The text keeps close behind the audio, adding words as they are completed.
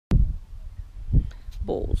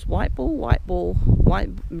balls. White ball,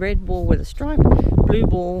 red ball with a stripe, blue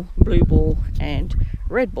ball, and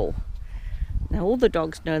red ball. Now all the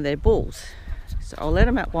dogs know their balls, so I'll let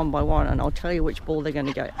them out one by one and I'll tell you which ball they're going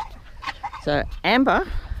to go. So Amber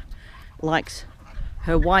likes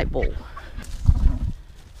her white ball.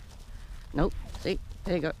 Nope, see,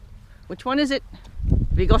 there you go. Which one is it?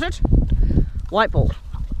 Have you got it? White ball.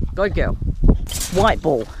 Good girl. White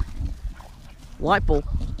ball. White ball.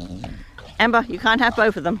 Amber, you can't have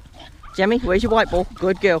both of them. Jemmy, where's your white ball?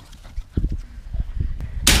 Good girl.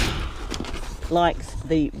 Likes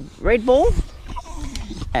the red ball.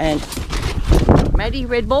 And Maddie,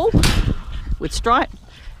 red ball with stripe.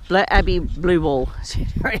 Abby, blue ball. She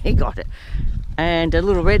already got it. And a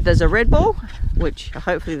little red, there's a red ball, which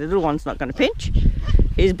hopefully the little one's not going to pinch.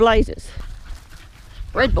 Is Blazers.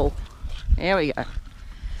 Red ball. There we go.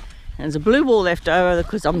 And there's a blue ball left over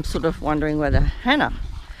because I'm sort of wondering whether Hannah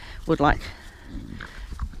would like.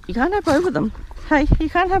 You can't have both of them. Hey, you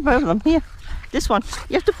can't have both of them. Here, this one.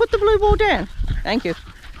 You have to put the blue ball down. Thank you.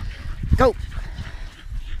 Go.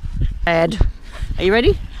 Add. Are you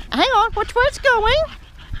ready? Hang on, watch where it's going.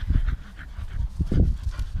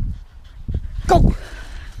 Go.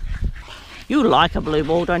 You like a blue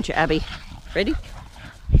ball, don't you, Abby? Ready?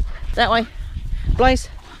 That way. Blaze,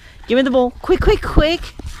 give me the ball. Quick, quick, quick.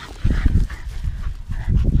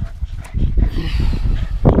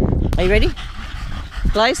 Are you ready?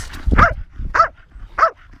 Blaze.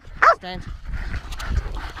 Stand.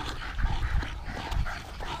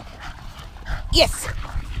 Yes.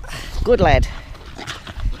 Good lad.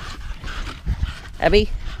 Abby.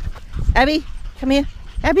 Abby, come here.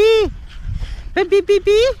 Abby. Beep, beep, beep,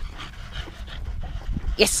 beep.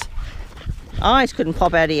 Yes. Eyes couldn't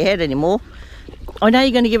pop out of your head anymore. I know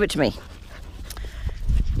you're going to give it to me.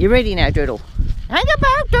 You ready now, Doodle? Hang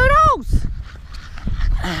about, Doodles!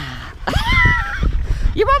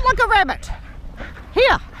 You run like a rabbit.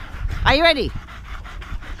 Here. Are you ready?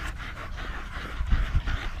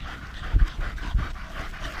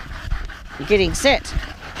 You're getting set.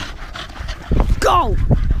 Go!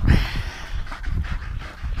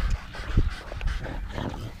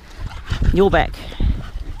 You're back.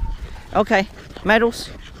 Okay, medals.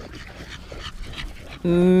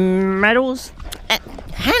 Medals.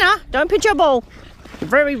 Hannah, don't pinch your ball. You're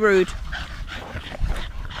very rude.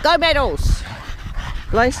 Go medals.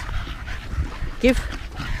 Blaze. Give.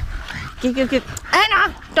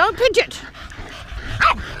 Hannah, don't pinch it.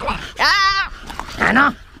 Ah,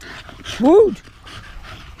 Hannah. Rude.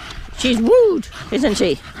 She's rude, isn't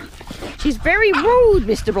she? She's very rude,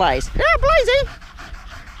 Mr. Blaze. Ah, Blazy.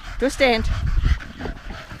 Do a stand.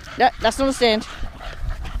 No, that's not a stand.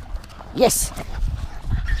 Yes.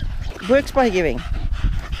 Works by giving.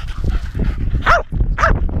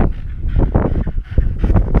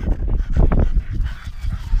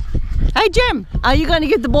 Hey, Jem, are you going to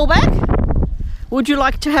give the ball back? Would you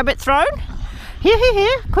like to have it thrown?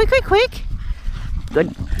 Here. Quick.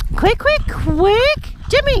 Good. Quick.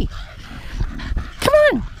 Jimmy. Come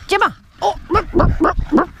on, Gemma. Oh.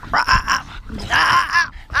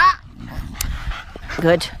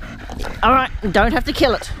 Good. All right, don't have to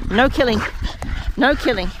kill it. No killing.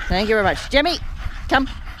 Thank you very much. Jemmy, come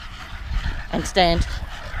and stand.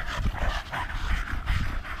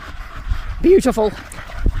 Beautiful.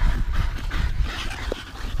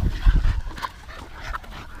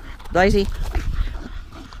 Daisy.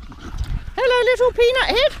 Hello, little peanut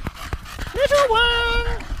head. Little one.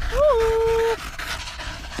 Ooh.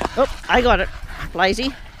 Oh, I got it.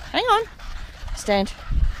 Lazy. Hang on. Stand.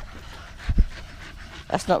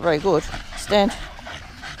 That's not very good. Stand.